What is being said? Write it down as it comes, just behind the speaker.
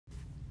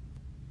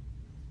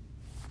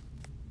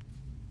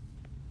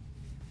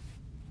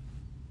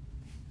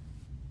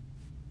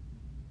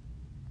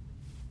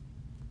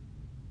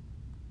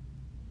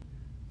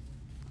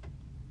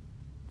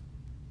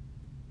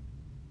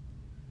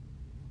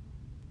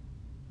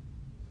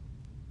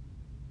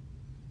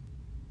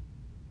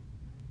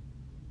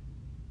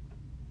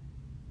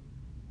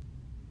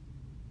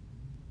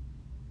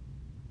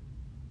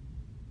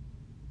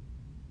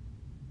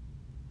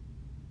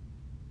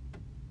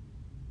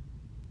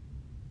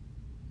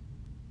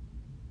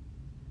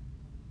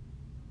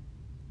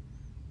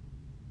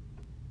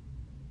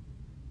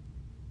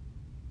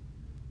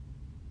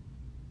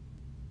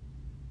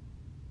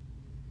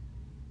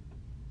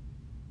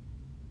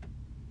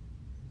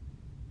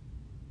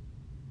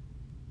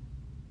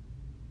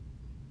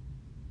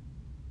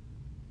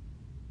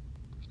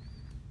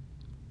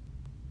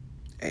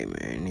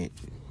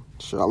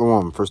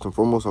Shalom. First and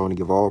foremost, I want to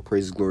give all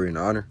praise, glory, and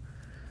honor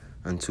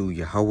unto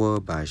Yahweh,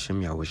 by Hashem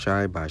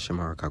Yahushai, by Hashem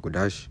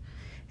HaRakakodash.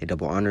 A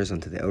double honors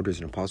unto the elders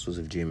and apostles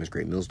of GMS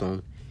Great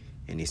Millstone.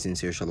 And a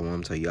sincere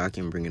shalom to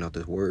Yakim, bringing out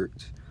the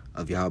words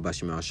of Yahweh by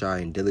Hashem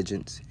Yahushai in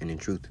diligence and in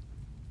truth.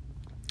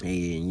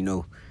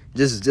 And,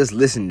 just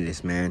listen to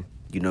this, man.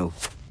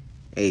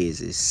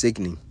 It's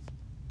sickening.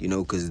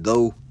 Because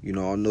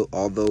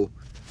although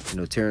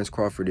Terrence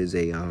Crawford is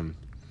a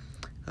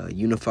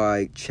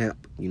unified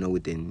champ,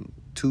 within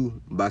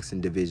 2 boxing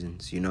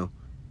divisions,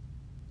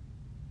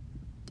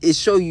 it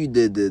show you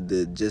the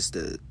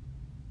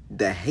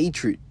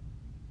hatred,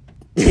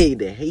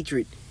 the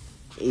hatred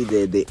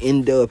the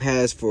N-Dub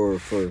has for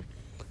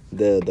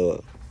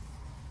the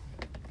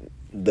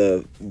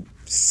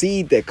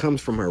seed that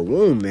comes from her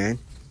womb, man.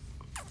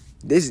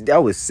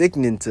 That was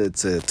sickening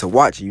to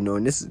watch,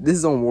 and this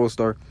is on World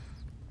Star.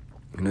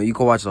 You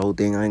can watch the whole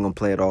thing. I ain't gonna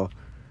play it all,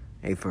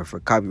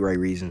 for copyright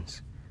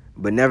reasons.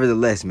 But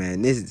nevertheless,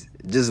 man,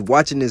 just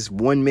watching this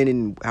 1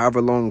 minute,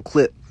 however long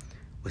clip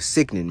was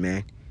sickening,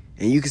 man.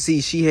 And you can see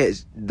she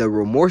has, the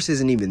remorse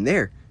isn't even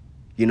there.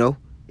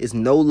 It's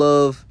no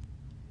love.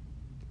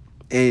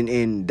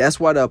 And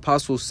that's why the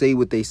apostles say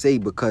what they say,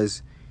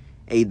 because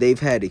they've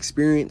had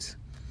experience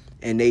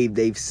and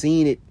they've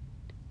seen it.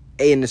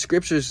 And the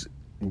scriptures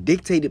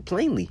dictate it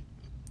plainly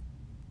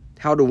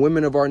how the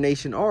women of our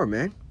nation are,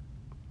 man.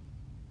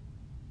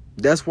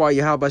 That's why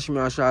Yahweh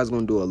Shema Shai is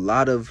going to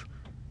do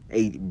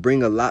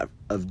bring a lot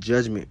of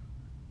judgment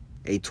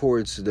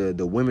towards the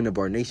women of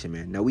our nation,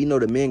 man. Now, we know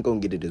the men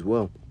going to get it as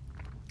well.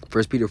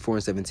 1 Peter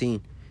 4:17.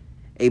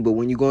 But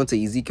when you go into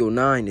Ezekiel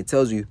 9, it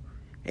tells you,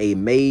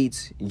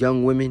 maids,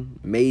 young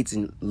women, maids,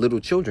 and little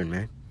children,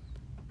 man.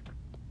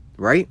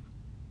 Right?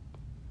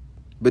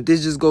 But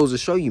this just goes to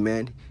show you,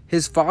 man,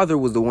 his father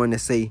was the one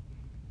that say,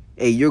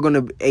 you're going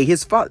to,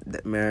 his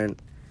father, man,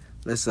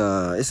 it's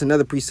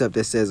another precept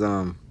that says,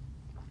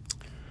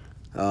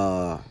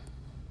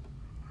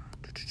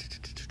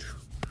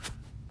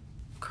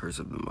 curse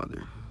of the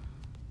mother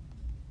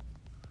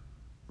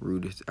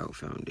rooteth out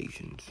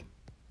foundations. It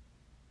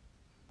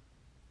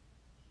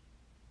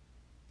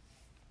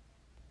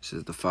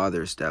says the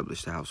father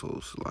established the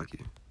household,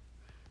 Salakia.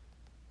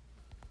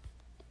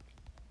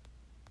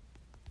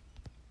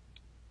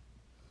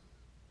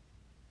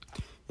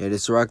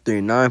 This Sirach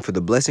 39, for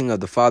the blessing of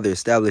the father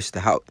established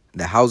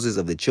the houses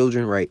of the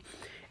children, right?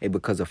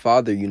 Because the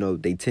father,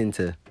 they tend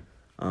to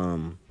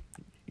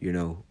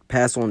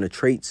pass on the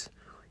traits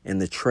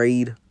and the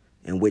trade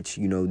in which,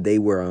 they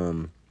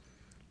were,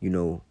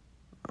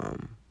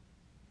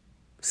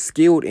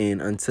 skilled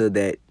in until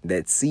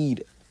that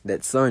seed,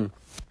 that son,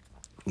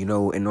 in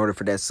order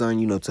for that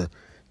son, to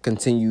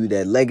continue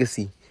that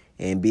legacy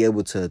and be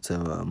able to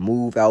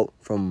move out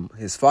from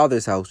his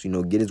father's house,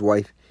 get his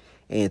wife,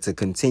 and to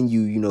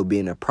continue,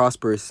 being a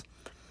prosperous,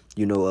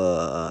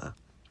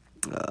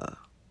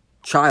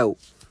 child,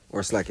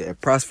 or it's like a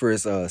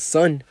prosperous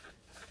son,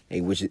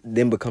 which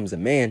then becomes a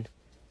man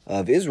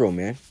of Israel,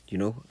 man,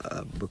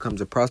 becomes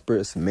a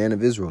prosperous man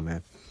of Israel,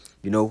 man,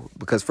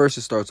 because first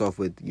it starts off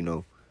with,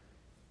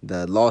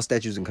 the law,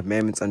 statutes, and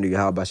commandments under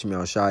Yahweh Bashem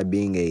Yahushai,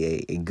 being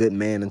a good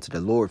man unto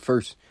the Lord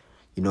first,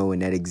 in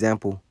that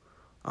example,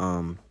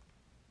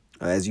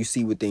 as you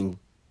see within,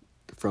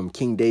 from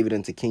King David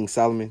unto King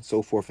Solomon,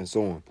 so forth and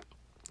so on,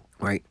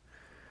 right?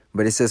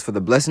 But it says, for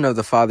the blessing of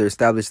the father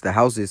established the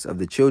houses of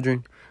the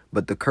children,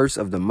 but the curse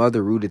of the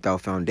mother rooteth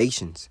out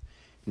foundations.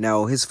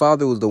 Now, his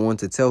father was the one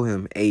to tell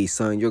him, hey,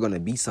 son, you're going to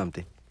be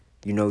something.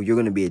 You're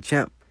going to be a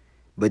champ.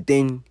 But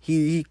then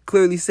he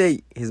clearly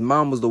said his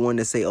mom was the one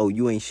to say, oh,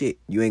 you ain't shit.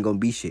 You ain't going to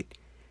be shit.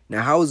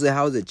 Now, how is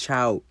a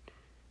child,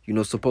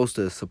 supposed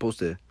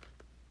to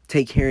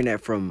take hearing that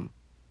from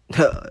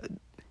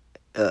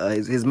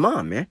his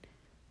mom, man?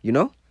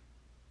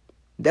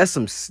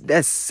 That's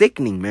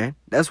sickening, man.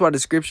 That's why the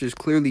scriptures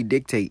clearly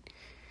dictate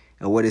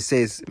what it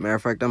says. Matter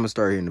of fact, I'm going to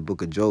start here in the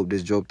book of Job.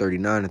 This Job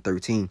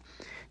 39:13.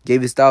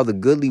 Gavest thou the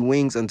goodly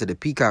wings unto the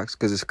peacocks?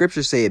 Because the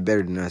scriptures say it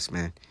better than us,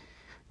 man.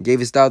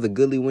 Gavest thou the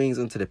goodly wings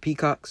unto the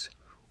peacocks,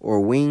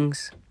 or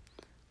wings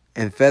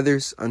and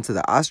feathers unto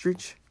the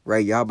ostrich?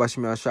 Right? Yahweh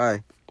Shema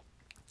Shai,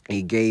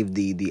 he gave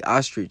the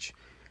ostrich,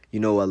 a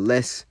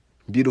less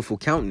beautiful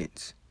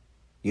countenance,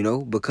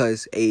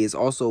 because is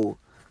also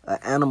an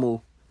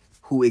animal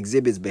who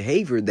exhibits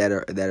behavior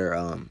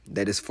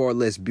that is far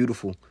less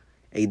beautiful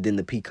than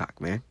the peacock,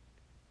 man.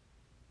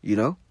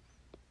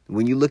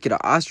 When you look at an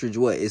ostrich,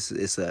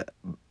 it's a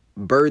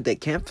bird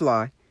that can't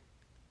fly.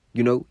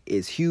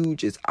 It's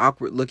huge, it's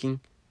awkward looking.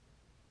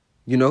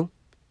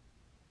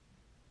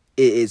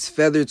 Its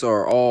feathers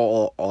are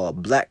all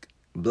black,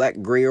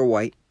 gray, or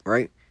white,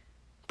 right?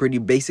 Pretty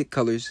basic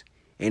colors,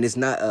 and it's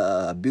not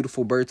a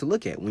beautiful bird to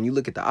look at. When you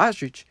look at the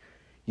ostrich,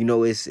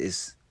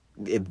 it's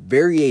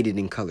variated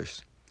in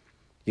colors.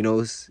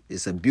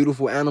 It's a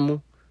beautiful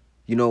animal.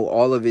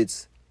 All of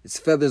its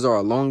feathers are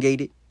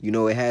elongated.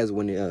 It has,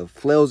 when it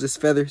flails its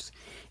feathers,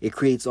 it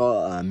creates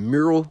a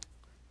mural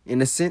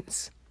in a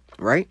sense,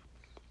 right?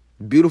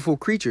 Beautiful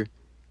creature.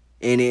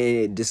 And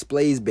it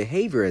displays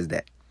behavior as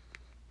that.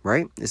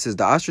 right? It says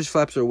the ostrich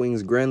flaps her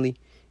wings grandly.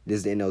 This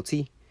is the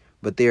NLT,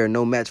 but they are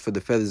no match for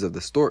the feathers of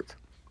the stork.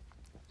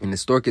 And the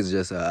stork is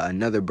just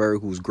another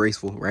bird who's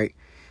graceful, right?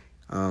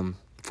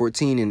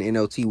 14 in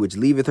NLT, which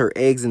leaveth her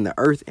eggs in the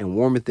earth and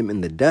warmeth them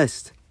in the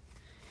dust,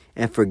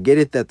 and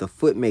forgetteth that the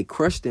foot may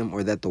crush them,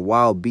 or that the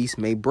wild beast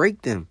may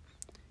break them.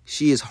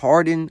 She is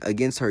hardened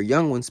against her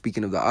young ones,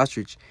 speaking of the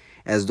ostrich,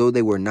 as though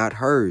they were not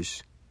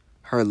hers.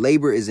 Her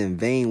labor is in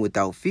vain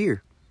without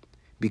fear,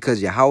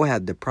 because Yahweh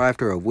hath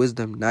deprived her of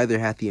wisdom, neither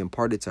hath he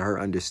imparted to her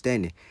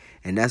understanding.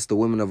 And that's the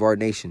women of our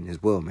nation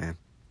as well, man.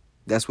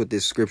 That's what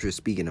this scripture is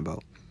speaking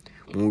about.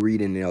 When we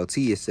read in the LT,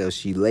 it says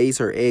she lays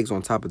her eggs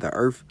on top of the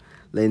earth,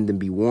 letting them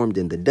be warmed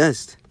in the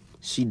dust.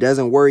 She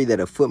doesn't worry that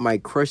a foot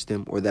might crush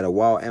them or that a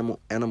wild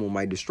animal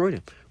might destroy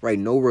them, right?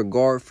 No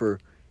regard for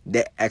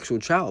that actual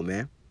child,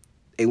 man.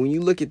 And when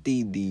you look at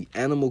the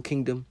animal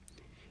kingdom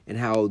and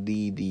how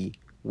the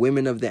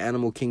women of the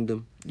animal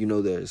kingdom, you know,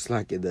 it's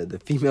like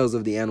the females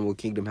of the animal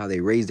kingdom, how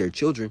they raise their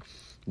children,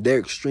 they're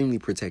extremely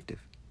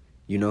protective,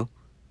 you know.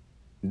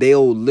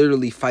 They'll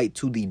literally fight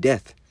to the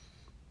death.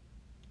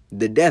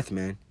 The death,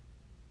 man.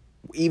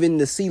 Even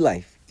the sea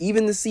life,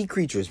 even the sea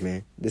creatures,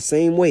 man, the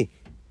same way.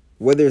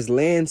 Whether it's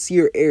land, sea,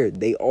 or air,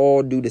 they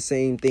all do the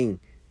same thing.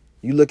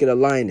 You look at a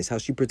lioness, how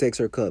she protects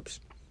her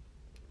cubs.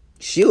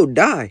 She'll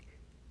die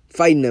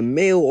fighting a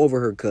male over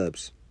her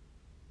cubs.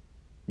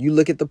 You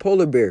look at the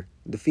polar bear,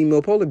 the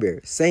female polar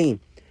bear,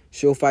 same.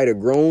 She'll fight a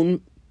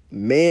grown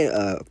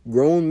male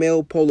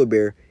polar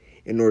bear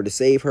in order to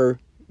save her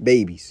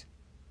babies.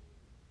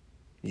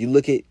 You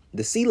look at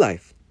the sea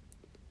life.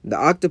 The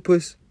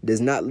octopus does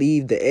not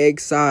leave the egg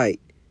side,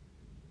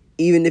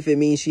 even if it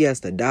means she has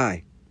to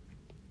die.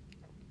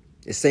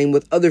 The same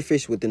with other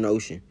fish within the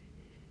ocean.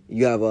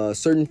 You have a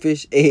certain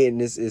fish,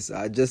 and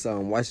I just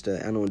watched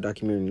an animal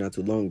documentary not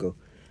too long ago,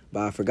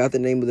 but I forgot the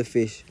name of the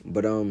fish.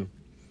 But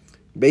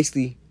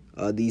basically,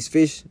 these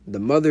fish, the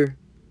mother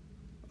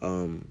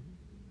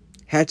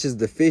hatches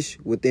the fish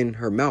within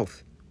her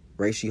mouth,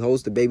 right? She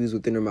holds the babies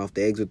within her mouth,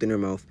 the eggs within her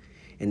mouth,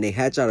 and they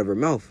hatch out of her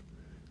mouth.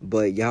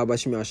 But Yahweh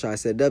Shemi Shai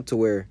set it up to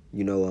where,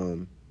 you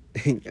know,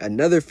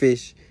 another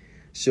fish,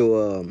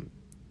 she'll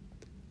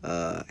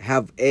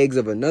have eggs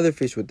of another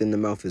fish within the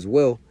mouth as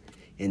well.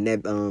 And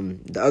that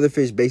the other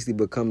fish basically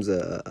becomes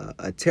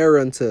a terror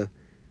unto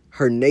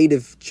her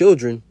native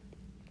children,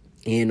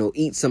 and it'll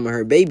eat some of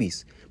her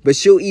babies. But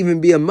she'll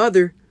even be a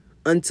mother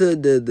unto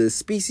the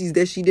species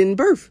that she didn't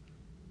birth.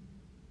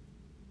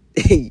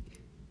 You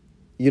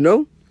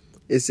know?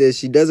 It says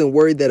she doesn't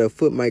worry that a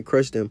foot might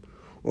crush them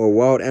or a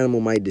wild animal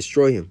might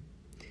destroy him.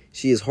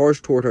 She is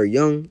harsh toward her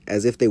young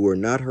as if they were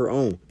not her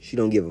own. She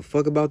don't give a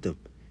fuck about them.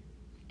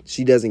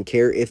 She doesn't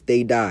care if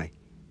they die.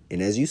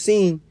 And as you've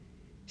seen,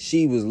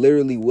 she was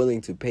literally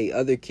willing to pay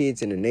other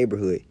kids in the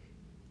neighborhood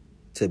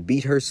to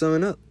beat her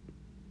son up.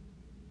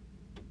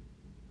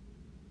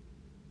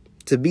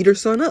 To beat her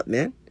son up,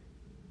 man.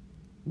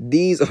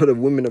 These are the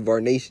women of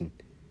our nation.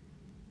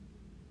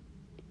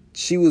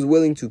 She was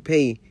willing to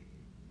pay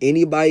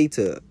anybody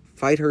to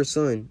fight her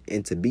son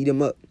and to beat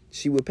him up.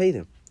 She would pay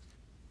them.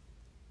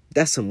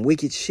 That's some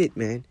wicked shit,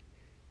 man.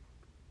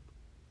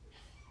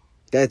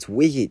 That's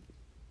wicked.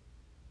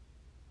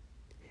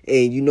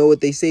 And you know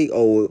what they say?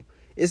 Oh,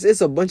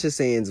 it's a bunch of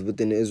sayings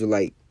within the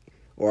Israelite,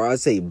 or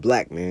I'd say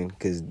black, man,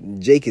 because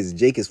Jake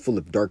is full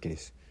of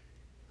darkness.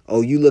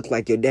 Oh, you look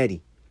like your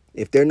daddy.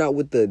 If they're not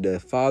with the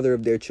father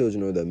of their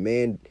children, or the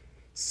man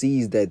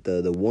sees that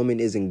the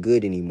woman isn't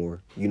good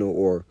anymore, you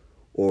know,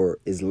 or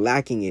is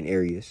lacking in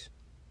areas,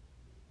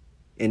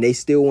 and they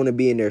still want to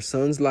be in their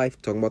son's life,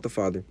 talking about the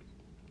father,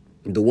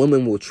 the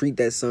woman will treat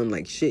that son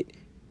like shit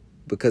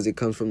because it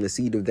comes from the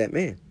seed of that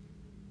man.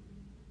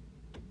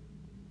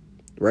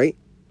 Right?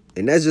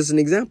 And that's just an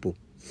example.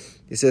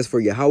 It says, for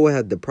Yahweh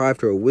hath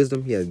deprived her of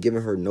wisdom, he has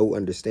given her no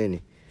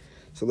understanding.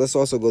 So let's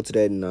also go to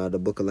that in the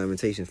book of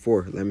Lamentations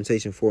 4.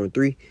 Lamentations 4 and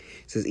 3. It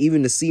says,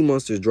 even the sea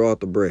monsters draw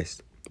out the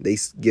breast. They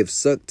give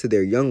suck to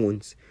their young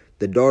ones.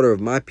 The daughter of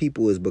my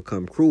people is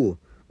become cruel,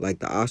 like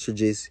the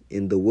ostriches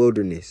in the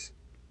wilderness.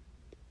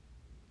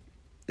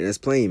 And that's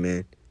plain,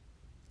 man.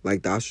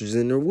 Like the ostriches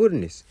in the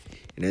wilderness.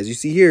 And as you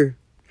see here,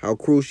 how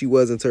cruel she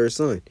was unto her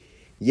son.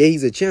 Yeah,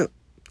 he's a champ.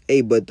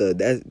 Hey, but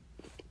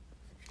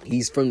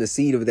he's from the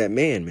seed of that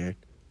man, man.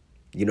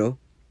 You know?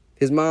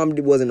 His mom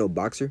wasn't no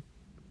boxer.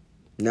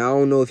 Now, I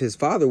don't know if his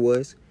father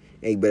was.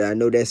 Hey, but I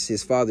know that's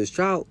his father's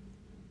child.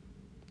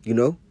 You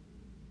know?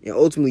 And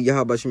ultimately,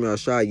 Yahweh Shemi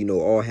Shai, you know,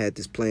 all had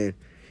this plan,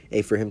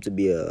 hey, for him to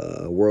be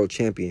a world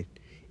champion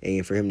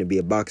and for him to be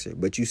a boxer.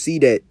 But you see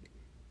that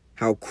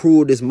how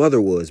cruel this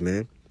mother was,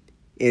 man.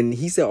 And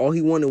he said all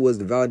he wanted was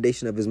the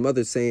validation of his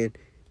mother saying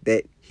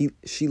that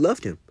she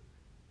loved him.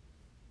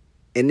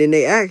 And then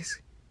they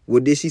asked,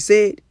 what did she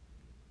say?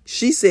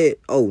 She said,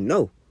 oh,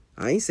 no,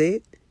 I ain't say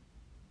it.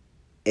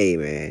 Hey,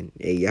 man.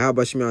 Hey,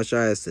 Yahweh Shemi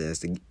Shai has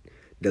to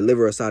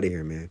deliver us out of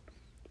here, man.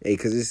 Hey,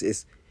 because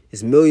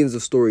it's millions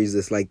of stories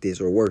that's like this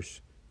or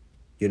worse,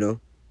 you know,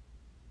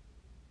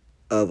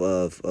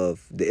 of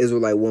the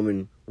Israelite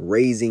woman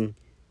raising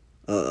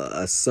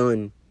a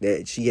son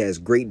that she has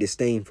great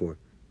disdain for.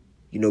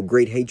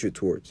 great hatred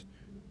towards.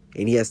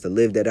 And he has to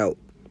live that out.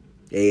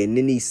 And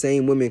then these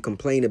same women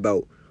complain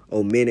about,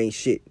 oh, men ain't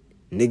shit.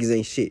 Niggas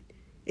ain't shit.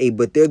 Hey,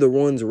 but they're the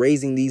ones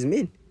raising these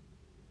men.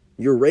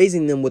 You're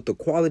raising them with the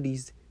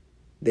qualities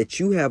that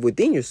you have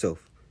within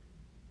yourself.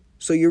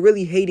 So you're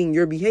really hating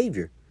your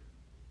behavior.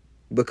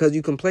 Because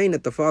you complain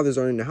that the fathers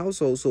aren't in the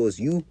household, so it's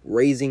you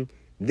raising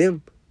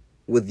them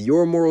with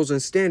your morals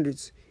and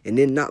standards and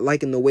then not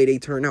liking the way they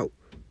turn out.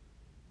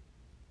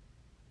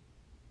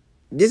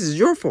 This is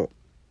your fault.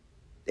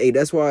 Hey,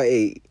 that's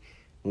why,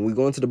 when we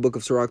go into the book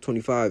of Sirach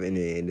 25 and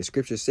the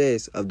scripture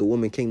says, of the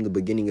woman came the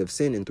beginning of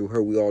sin and through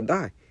her we all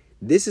die.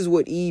 This is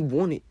what Eve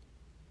wanted.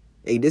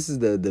 Hey, this is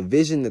the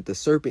vision that the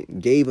serpent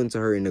gave unto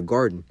her in the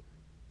garden.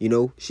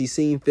 She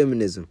seen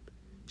feminism.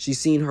 She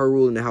seen her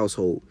rule in the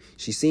household.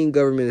 She seen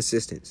government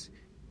assistance.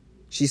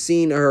 She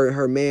seen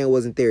her man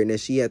wasn't there and that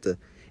she had to,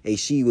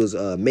 she was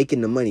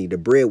making the money, the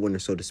breadwinner,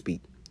 so to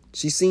speak.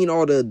 She seen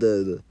all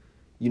the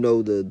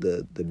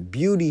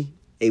beauty,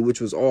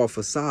 which was all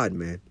facade,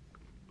 man.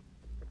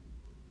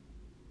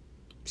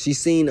 She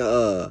seen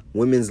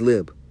women's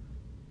lib.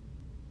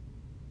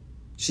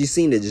 She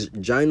seen the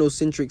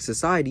gynocentric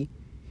society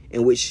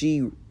in which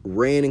she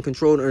ran and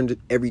controlled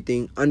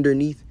everything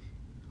underneath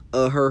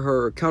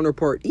her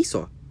counterpart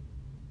Esau.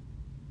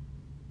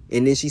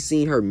 And then she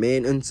seen her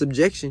man in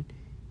subjection,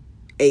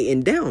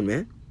 and down,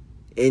 man.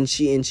 And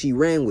she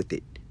ran with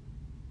it.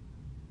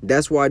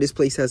 That's why this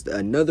place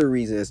another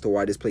reason as to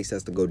why this place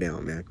has to go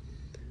down, man.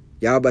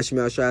 Yahweh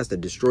Shema Shai has to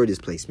destroy this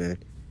place, man.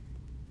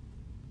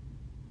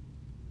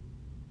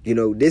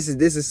 This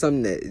is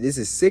something this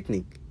is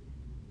sickening.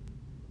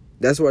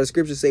 That's why the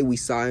scriptures say we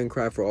sigh and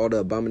cry for all the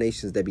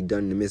abominations that be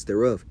done in the midst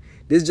thereof.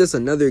 This is just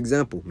another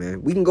example,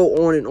 man. We can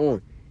go on and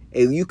on.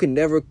 And you can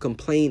never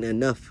complain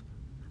enough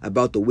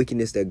about the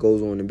wickedness that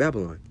goes on in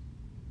Babylon.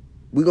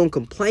 We're going to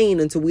complain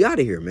until we out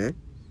of here, man.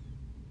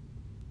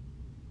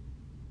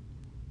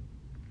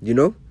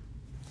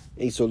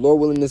 Hey, so Lord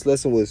willing, this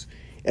lesson was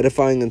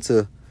edifying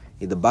unto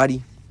the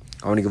body.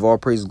 I want to give all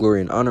praise,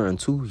 glory, and honor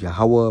unto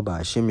Yahweh, by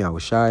Hashem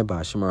Yahushai, by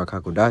Hashem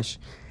HaKakodash.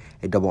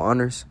 A double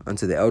honors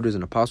unto the elders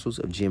and apostles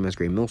of GMS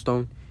Great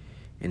Millstone.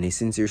 And a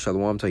sincere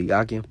shalom to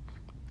Yakim.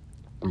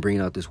 I'm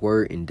bringing out this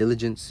word in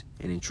diligence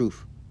and in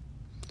truth.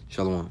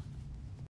 Shalom.